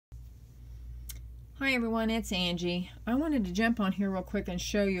Hi everyone, it's Angie. I wanted to jump on here real quick and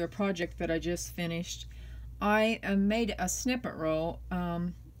show you a project that I just finished. I made a snippet roll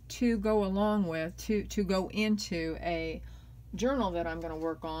to go along with, to go into a journal that I'm going to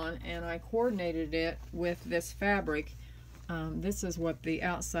work on, and I coordinated it with this fabric. This is what the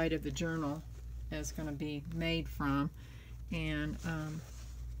outside of the journal is going to be made from, and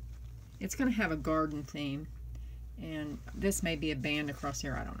it's going to have a garden theme, and this may be a band across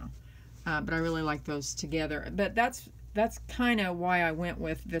here, I don't know. But I really like those together. But that's kind of why I went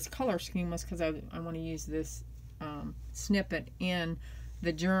with this color scheme, was because I want to use this snippet in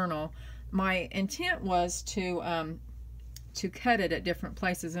the journal. My intent was to cut it at different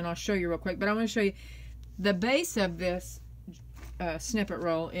places, and I'll show you real quick. But I'm going to show you the base of this snippet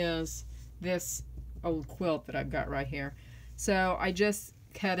roll is this old quilt that I've got right here. So I just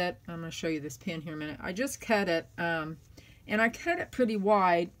cut it. I'm going to show you this pin here in a minute. I just cut it. And I cut it pretty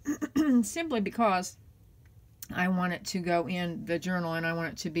wide simply because I want it to go in the journal and I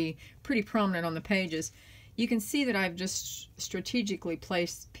want it to be pretty prominent on the pages. You can see that I've just strategically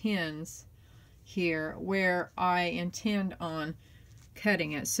placed pins here where I intend on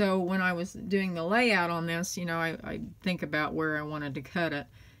cutting it. So when I was doing the layout on this, you know, I think about where I wanted to cut it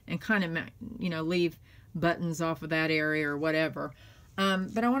and kind of, you know, leave buttons off of that area or whatever.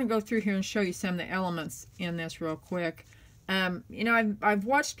 But I want to go through here and show you some of the elements in this real quick. You know, I've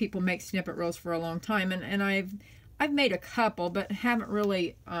watched people make snippet rolls for a long time, and I've made a couple, but haven't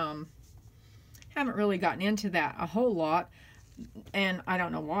really gotten into that a whole lot. And I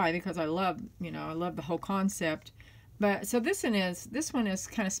don't know why, because I love the whole concept. But so this one is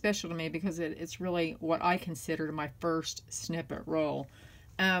kind of special to me because it's really what I consider my first snippet roll.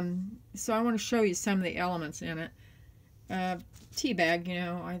 So I want to show you some of the elements in it. Tea bag, you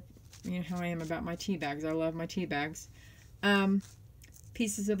know how I am about my tea bags. I love my tea bags.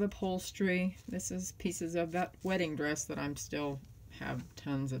 Pieces of upholstery. This is pieces of that wedding dress that I'm still have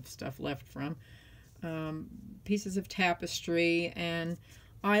tons of stuff left from. Pieces of tapestry, and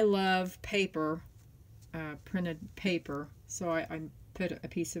I love paper, printed paper, so I put a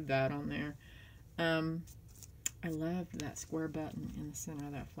piece of that on there. I loved that square button in the center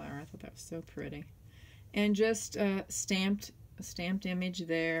of that flower. I thought that was so pretty. And just a stamped image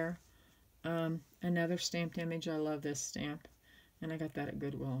there. Another stamped image. I love this stamp, and I got that at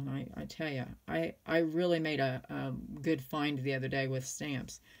Goodwill, and I tell you, I really made a good find the other day with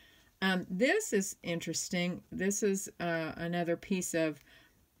stamps. This is interesting. This is another piece of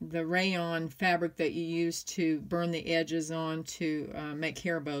the rayon fabric that you use to burn the edges on to make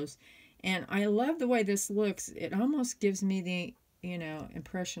hair bows, and I love the way this looks. It almost gives me the, you know,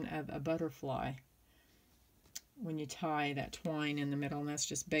 impression of a butterfly when you tie that twine in the middle, and that's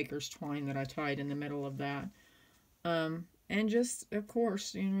just baker's twine that I tied in the middle of that. And just, of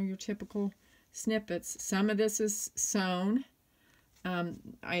course, you know, your typical snippets. Some of this is sewn.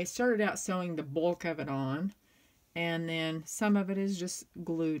 I started out sewing the bulk of it on, and then some of it is just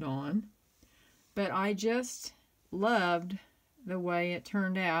glued on. But I just loved the way it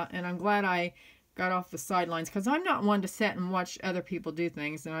turned out, and I'm glad I got off the sidelines, because I'm not one to sit and watch other people do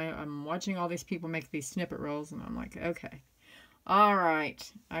things, and I'm watching all these people make these snippet rolls, and I'm like, okay, all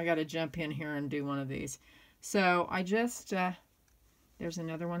right, I got to jump in here and do one of these. So I just, there's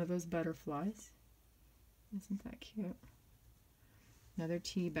another one of those butterflies. Isn't that cute? Another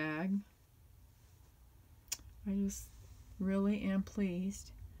tea bag. I just really am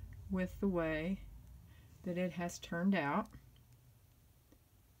pleased with the way that it has turned out.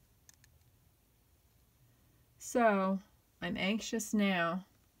 So I'm anxious now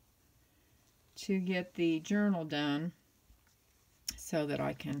to get the journal done so that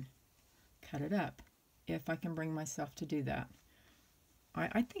I can cut it up, if I can bring myself to do that.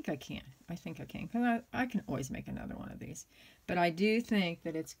 I think I can. I think I can, because I can always make another one of these. But I do think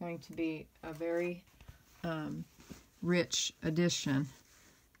that it's going to be a very rich addition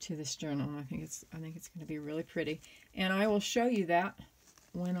to this journal. I think it's going to be really pretty, and I will show you that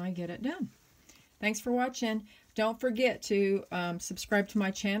when I get it done. Thanks for watching. Don't forget to subscribe to my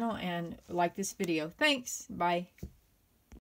channel and like this video. Thanks. Bye.